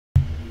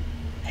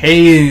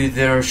Hey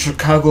there,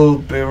 Chicago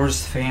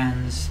Bears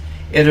fans.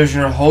 It is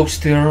your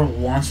host here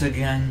once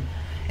again.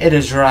 It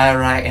is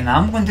Ryry, and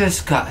I'm going to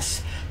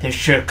discuss the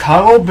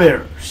Chicago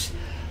Bears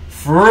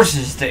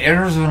versus the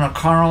Arizona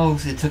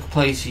Cardinals. It took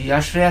place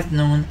yesterday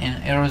afternoon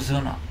in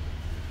Arizona.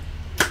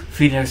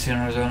 Phoenix,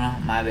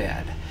 Arizona, my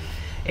bad.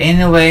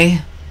 Anyway,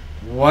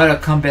 what a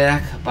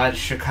comeback by the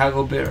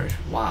Chicago Bears.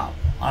 Wow,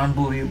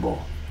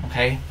 unbelievable.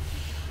 Okay,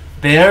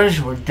 Bears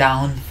were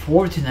down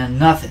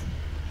 14-0.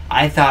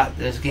 I thought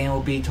this game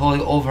would be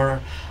totally over.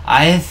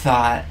 I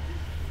thought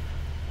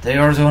the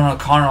Arizona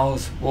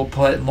Cardinals will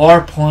put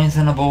more points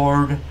on the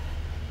board.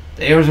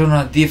 The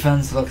Arizona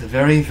defense looked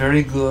very,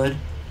 very good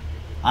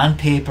on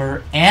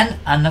paper and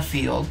on the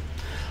field.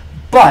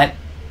 But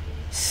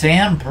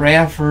Sam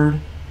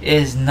Bradford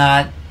is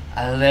not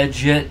a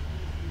legit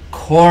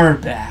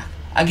quarterback.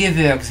 I'll give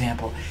you an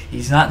example.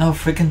 He's not no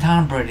freaking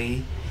Tom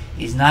Brady.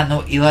 He's not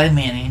no Eli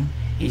Manning.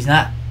 He's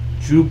not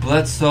Drew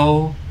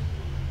Bledsoe.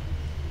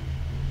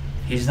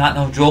 He's not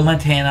no Joe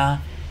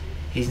Montana.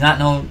 He's not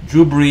no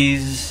Drew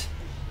Brees.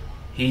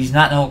 He's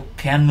not no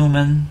Cam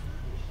Newton.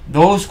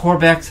 Those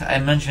quarterbacks I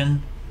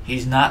mentioned,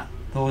 he's not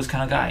those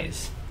kind of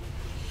guys.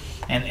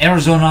 And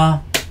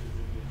Arizona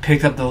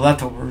picked up the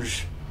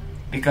leftovers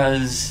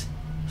because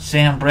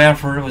Sam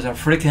Bradford was a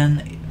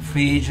freaking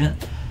free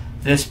agent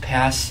this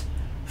past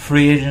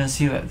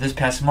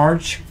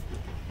March.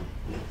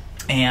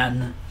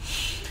 And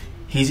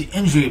he's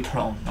injury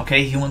prone.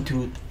 Okay,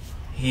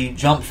 he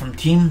jumped from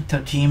team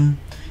to team.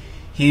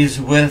 He's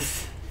when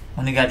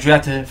he got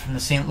drafted from the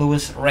St.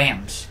 Louis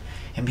Rams.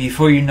 And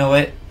before you know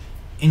it,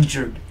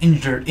 injured.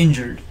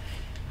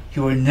 He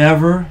would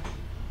never,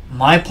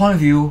 my point of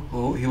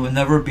view, he would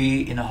never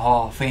be in the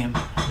Hall of Fame.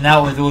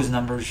 Not with those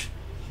numbers.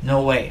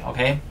 No way,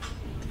 okay?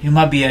 He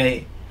might be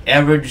a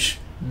average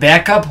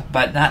backup,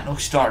 but not no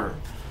starter.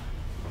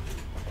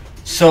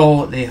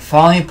 So they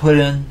finally put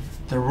in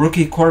the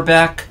rookie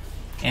quarterback,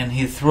 and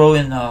he throw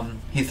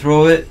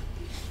it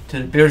to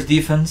the Bears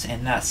defense,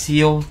 and that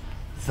sealed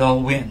the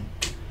win.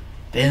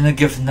 They didn't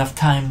give enough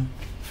time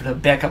for the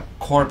backup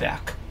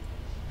quarterback.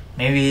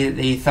 Maybe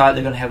they thought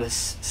they're going to have the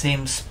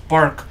same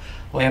spark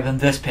what happened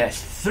this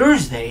past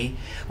Thursday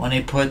when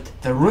they put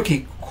the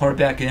rookie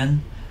quarterback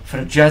in for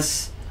the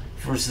Jets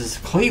versus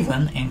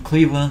Cleveland, and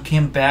Cleveland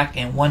came back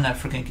and won that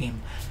freaking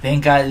game.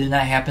 Thank God it did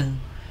not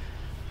happen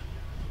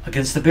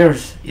against the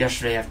Bears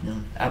yesterday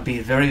afternoon. I'd be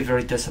very,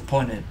 very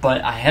disappointed.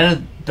 But I had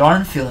a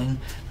darn feeling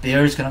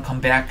Bears going to come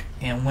back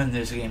and win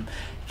this game.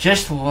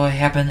 Just what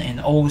happened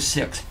in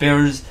 06.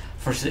 Bears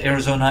versus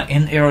Arizona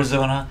in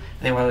Arizona.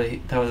 That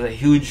was a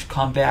huge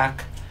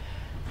comeback.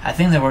 I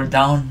think they were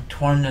down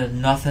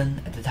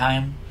 20-0 at the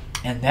time.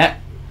 And that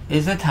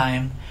is the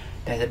time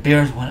that the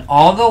Bears went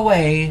all the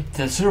way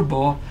to the Super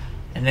Bowl,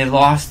 and they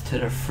lost to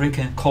the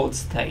freaking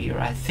Colts that year,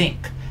 I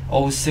think.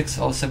 06,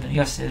 07.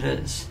 Yes, it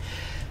is.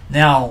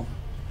 Now,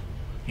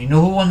 you know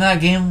who won that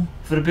game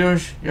for the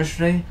Bears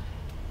yesterday?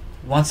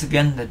 Once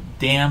again, the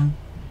damn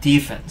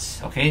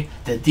defense, okay?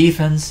 The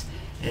defense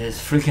is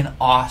freaking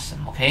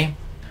awesome, okay?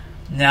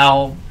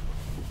 Now,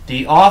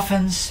 the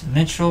offense,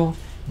 Mitchell,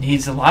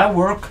 needs a lot of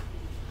work,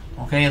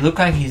 okay? It looks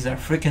like he's a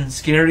freaking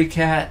scary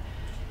cat.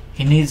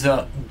 He needs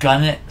to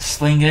gun it,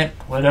 sling it,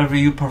 whatever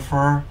you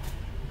prefer.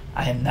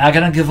 I am not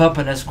going to give up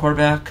on this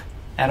quarterback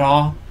at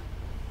all.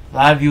 A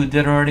lot of you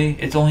did already.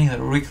 It's only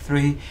week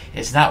 3.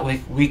 It's not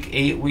week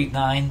 8, week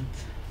 9.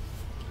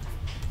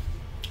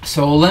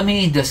 So let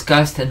me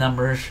discuss the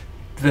numbers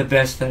to the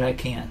best that I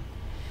can.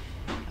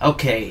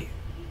 Okay,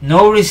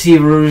 no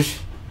receivers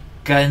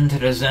got into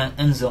the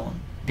end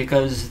zone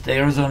because the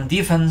Arizona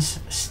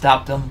defense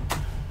stopped them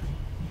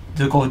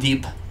to go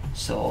deep.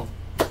 So,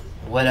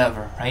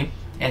 whatever, right?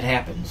 It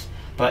happens.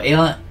 But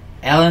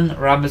Allen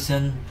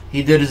Robinson,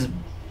 he did his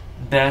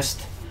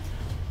best.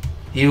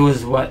 He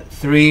was,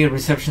 3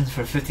 receptions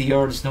for 50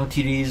 yards, no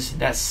TDs.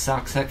 That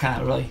sucks. That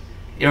kind of really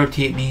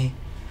irritates me.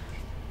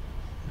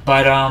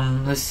 But,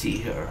 let's see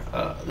here.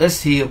 Let's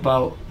see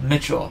about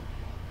Mitchell.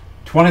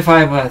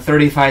 25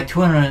 35,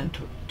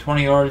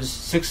 220 yards,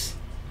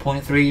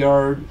 6.3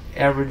 yard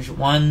average,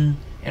 1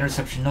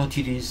 interception, no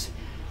TDs.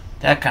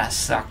 That kind of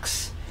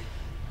sucks.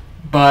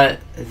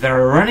 But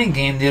their running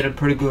game did it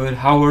pretty good.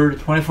 Howard,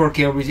 24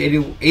 carries,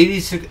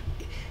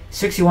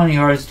 61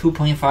 yards,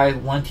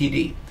 2.5, 1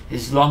 TD.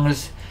 His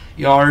longest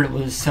yard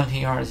was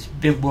 17 yards.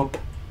 Big whoop.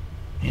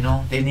 You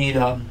know, they need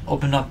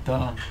open up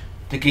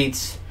the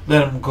gates,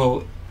 let him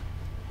go.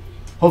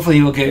 Hopefully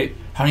he will get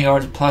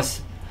 100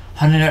 plus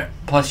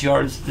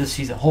yards this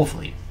season.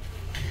 Hopefully.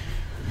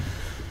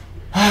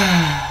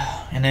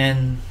 And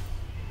then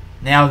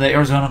now the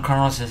Arizona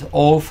Cardinals is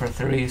 0 for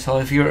 3. So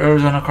if you're an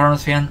Arizona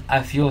Cardinals fan,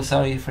 I feel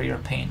sorry for your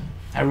pain.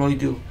 I really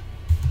do.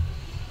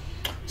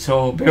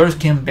 So Bears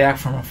came back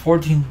from a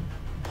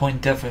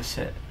 14-point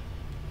deficit.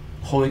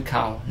 Holy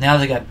cow. Now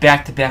they got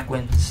back-to-back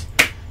wins.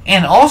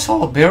 And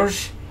also,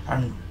 Bears are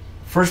in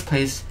first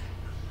place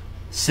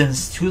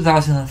since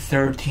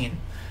 2013.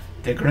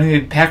 The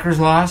Green Bay Packers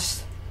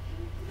lost.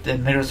 The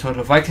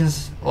Minnesota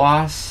Vikings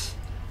lost.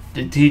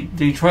 The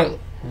Detroit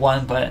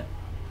won, but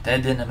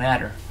that didn't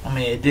matter. I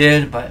mean, it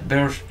did, but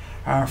Bears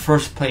are in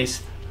first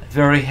place.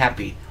 Very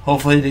happy.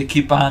 Hopefully they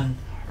keep on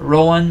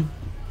rolling.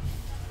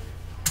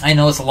 I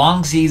know it's a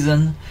long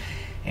season,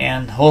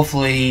 and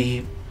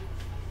hopefully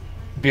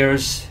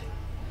Bears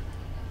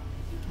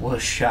will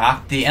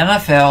shock the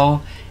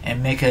NFL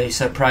and make a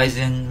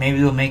surprising, maybe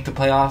they'll make the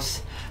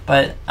playoffs,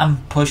 but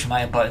I'm pushing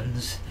my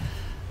buttons.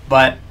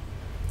 But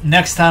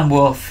next time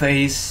we'll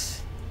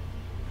face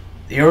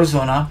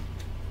Arizona.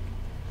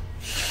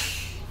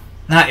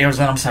 Not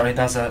Arizona, I'm sorry,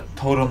 that's a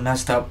total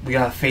messed up. We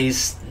gotta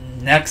face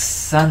next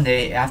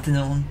Sunday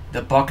afternoon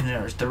the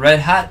Buccaneers, the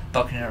red hot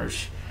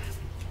Buccaneers.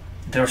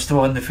 They're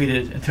still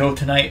undefeated until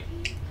tonight.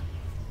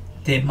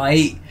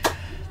 The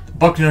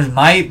Buccaneers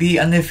might be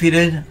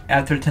undefeated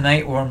after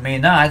tonight, or may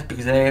not,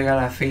 because they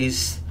gotta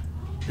face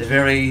the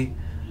very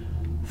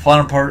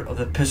final part of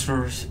the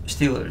Pittsburgh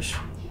Steelers.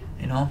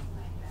 You know,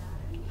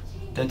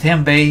 the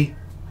Tampa Bay,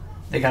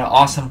 they got an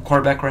awesome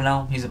quarterback right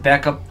now. He's a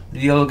backup.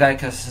 The other guy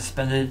got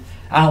suspended.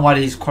 I don't know why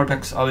these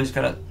quarterbacks always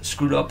got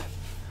screwed up.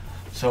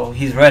 So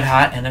he's red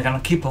hot, and they're gonna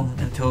keep him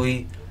until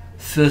he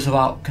fizzles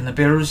out. Can the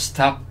Bears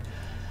stop?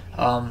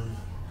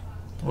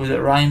 Was it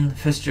Ryan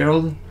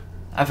Fitzgerald?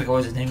 I forget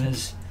what his name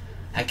is.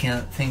 I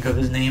can't think of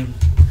his name,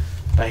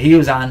 but he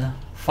was on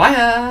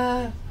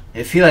fire.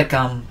 I feel like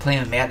I'm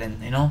playing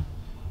Madden, you know.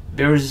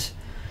 Bears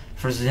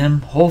versus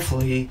him.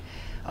 Hopefully,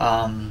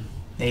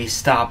 they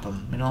stop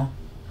him, you know.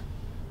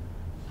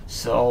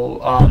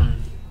 So,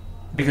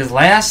 because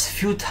last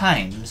few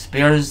times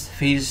Bears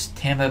faced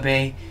Tampa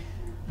Bay,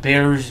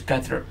 Bears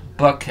got their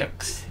butt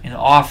kicks in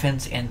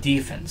offense and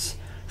defense,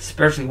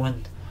 especially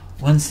when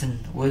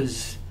Winston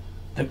was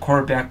the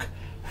quarterback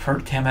for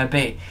Tampa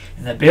Bay.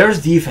 And the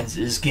Bears defense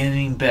is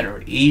getting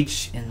better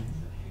each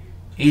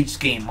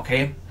game,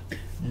 okay?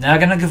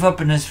 Not gonna give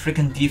up in this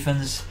freaking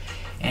defense.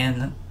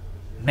 And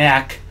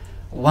Mac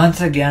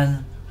once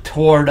again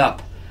tore it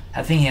up.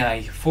 I think he had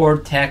like 4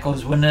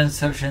 tackles, 1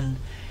 interception,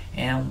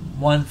 and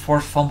 1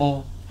 forced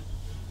fumble.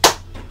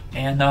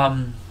 And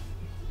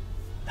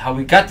how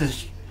we got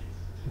this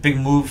big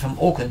move from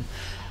Oakland,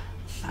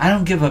 I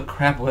don't give a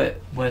crap what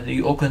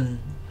the Oakland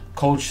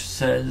coach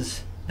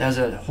says. That's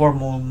a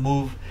horrible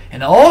move.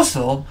 And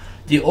also,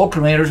 the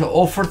Oakland Raiders are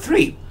 0 for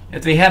 3.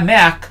 If they had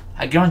Mac,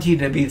 I guarantee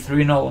they'd be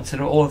 3-0 instead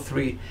of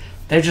 0-3.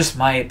 That's just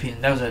my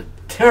opinion. That was a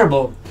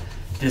terrible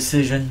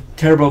decision,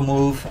 terrible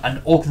move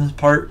on Oakland's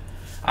part.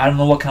 I don't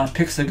know what kind of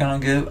picks they're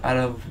going to give out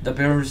of the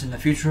Bears in the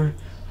future.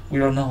 We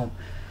don't know.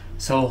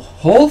 So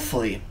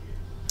hopefully,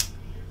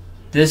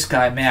 this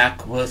guy,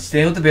 Mac, will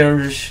stay with the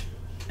Bears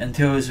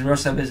until the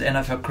rest of his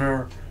NFL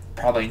career.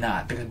 Probably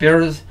not. Because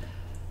Bears,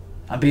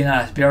 I'm being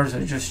honest, Bears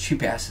are just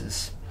cheap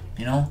asses.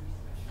 You know?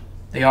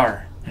 They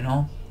are, you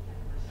know?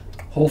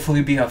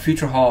 Hopefully be a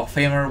future Hall of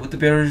Famer with the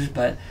Bears,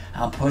 but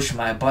I'm pushing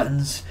my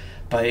buttons.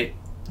 But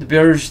the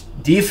Bears'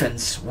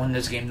 defense won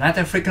this game. Not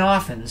the freaking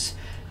offense.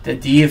 The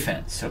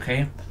defense,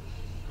 okay?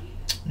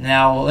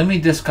 Now, let me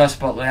discuss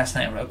about last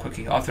night real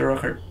quickly, off the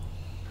record.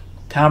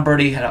 Tom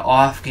Brady had an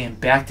off game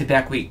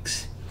back-to-back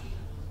weeks.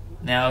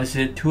 Now, is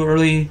it too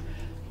early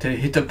to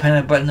hit the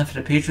panic button for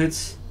the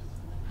Patriots?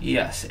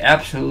 Yes,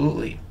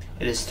 absolutely.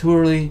 It is too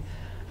early.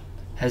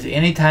 Has the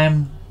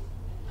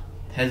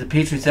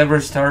Patriots ever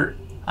start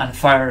on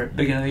fire at the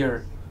beginning of the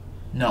year?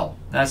 No,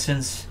 not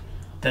since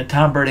the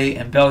Tom Brady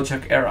and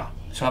Belichick era.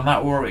 So I'm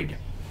not worried.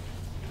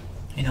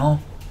 You know,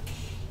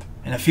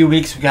 in a few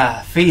weeks we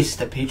gotta face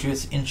the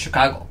Patriots in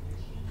Chicago.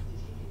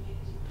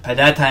 By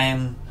that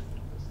time,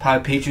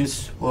 probably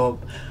Patriots will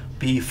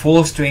be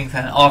full strength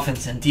on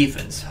offense and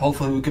defense.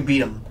 Hopefully we can beat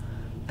them.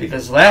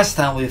 Because last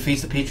time we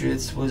faced the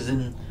Patriots was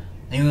in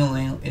New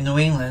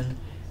England,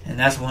 and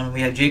that's when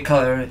we had Jay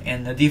Cutler,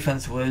 and the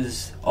defense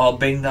was all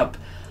banged up.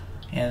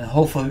 And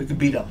hopefully we could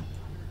beat them.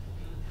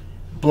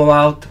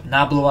 Blowout,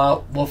 not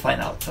blowout, we'll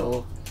find out.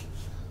 So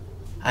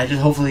I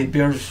just hopefully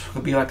Bears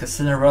could be like a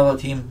Cinderella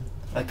team,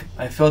 like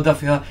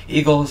Philadelphia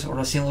Eagles or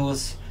the St.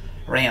 Louis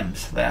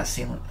Rams Los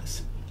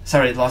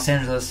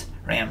Angeles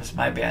Rams.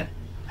 My bad.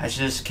 I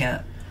just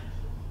can't.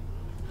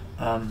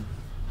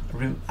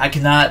 I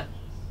cannot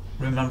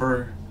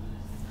remember.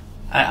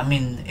 I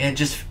mean, it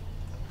just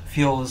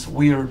feels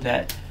weird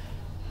that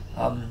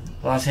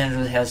Los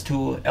Angeles has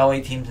 2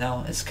 LA teams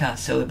now. It's kind of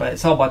silly, but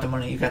it's all about the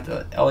money. You got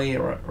the LA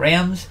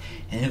Rams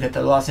and you got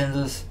the Los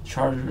Angeles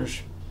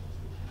Chargers.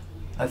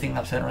 I think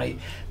I'm saying it right.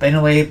 But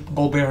anyway,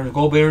 go Bears,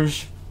 go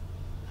Bears.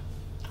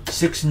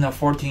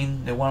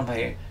 16-14. They won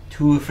by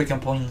 2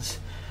 freaking points.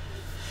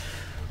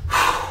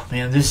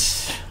 Man,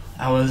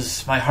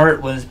 my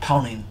heart was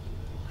pounding.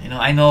 You know,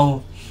 I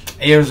know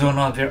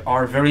Arizona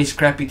are a very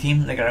scrappy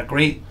team. They got a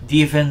great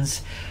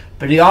defense,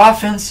 but the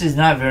offense is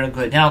not very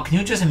good. Now, can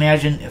you just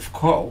imagine if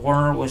Kurt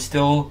Warner was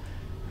still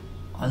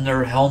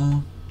under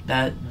helm?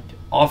 That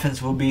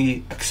offense will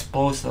be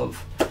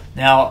explosive.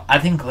 Now, I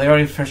think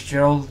Larry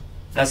Fitzgerald,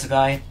 that's the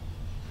guy,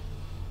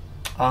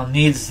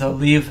 needs to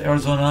leave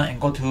Arizona and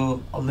go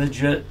to a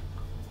legit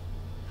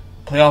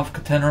playoff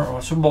contender or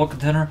a Super Bowl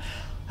contender,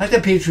 like the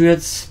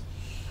Patriots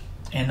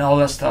and all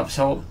that stuff.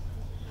 So,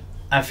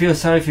 I feel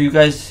sorry for you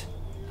guys.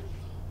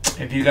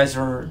 if you guys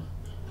are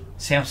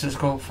San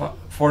Francisco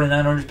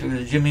 49ers,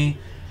 because Jimmy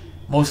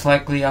most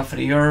likely out for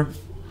the year.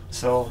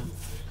 So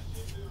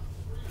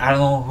I don't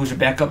know who's your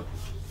backup.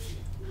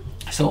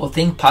 So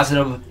think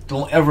positive.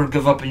 Don't ever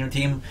give up on your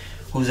team.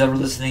 Who's ever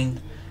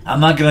listening? I'm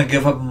not gonna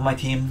give up on my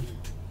team.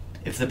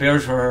 If the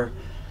Bears were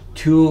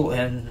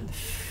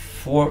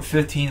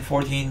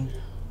 2-15-14,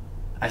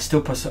 I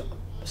still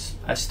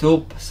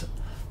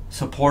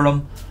support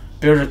them.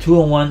 Bears are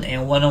 2-1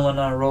 and 1-1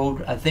 on the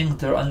road. I think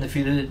they're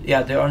undefeated.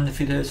 Yeah, they're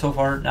undefeated so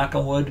far. Knock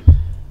on wood.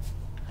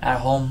 At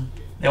home,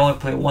 they only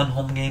play one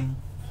home game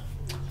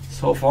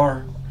so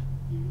far.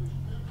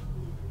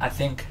 I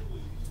think,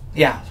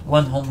 yeah,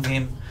 one home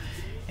game,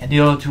 and the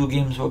other 2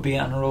 games will be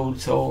on the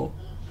road. So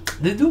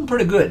they're doing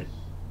pretty good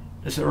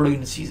this early in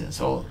the season.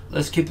 So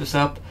let's keep this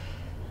up.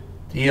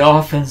 The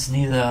offense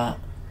need to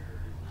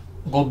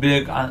go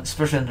big on,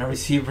 especially on the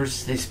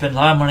receivers. They spend a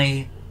lot of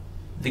money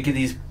to get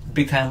these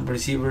big time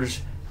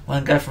receivers.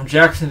 One guy from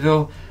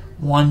Jacksonville,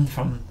 one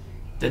from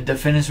the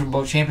defending Super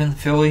Bowl champion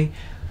Philly.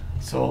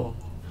 So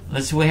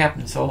let's see what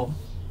happens. So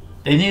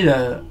they need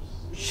to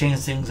change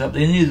things up.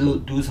 They need to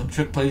do some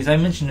trick plays. I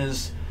mentioned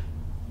this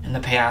in the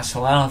past,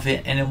 so I don't know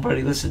if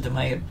anybody listened to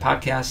my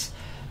podcast.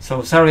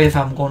 So sorry if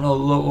I'm going a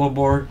little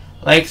overboard.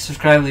 Like,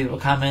 subscribe, leave a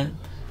comment,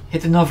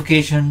 hit the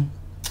notification.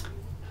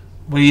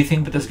 What do you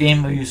think about this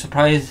game? Are you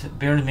surprised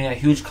Bears made a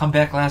huge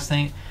comeback last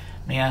night?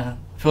 Man,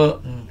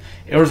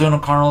 Arizona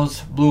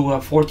Cardinals blew a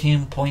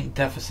 14-point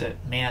deficit.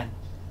 Man,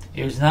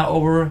 it was not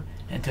over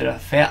until the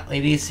fat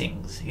lady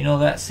sings. You know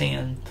that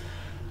saying.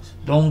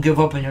 Don't give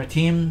up on your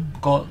team.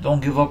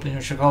 Don't give up on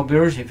your Chicago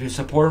Bears if you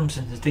support them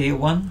since day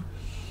one.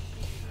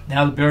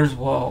 Now the Bears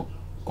will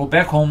go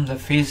back home to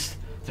face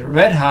the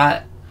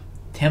red-hot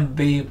Tampa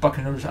Bay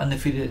Buccaneers,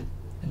 undefeated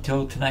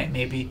until tonight,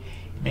 maybe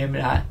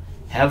not.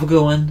 Have a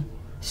good one.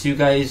 See you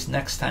guys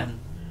next time.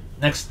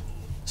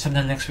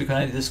 Sometime next week when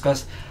I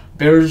discuss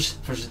Bears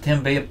versus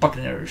Tampa Bay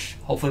Buccaneers.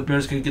 Hopefully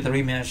Bears can get the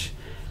rematch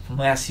from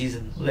last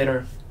season.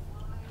 Later.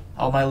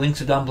 All my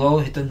links are down below.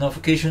 Hit the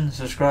notification,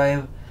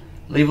 subscribe,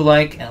 leave a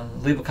like,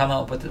 and leave a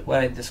comment with what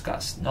I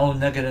discussed. No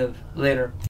negative. Later.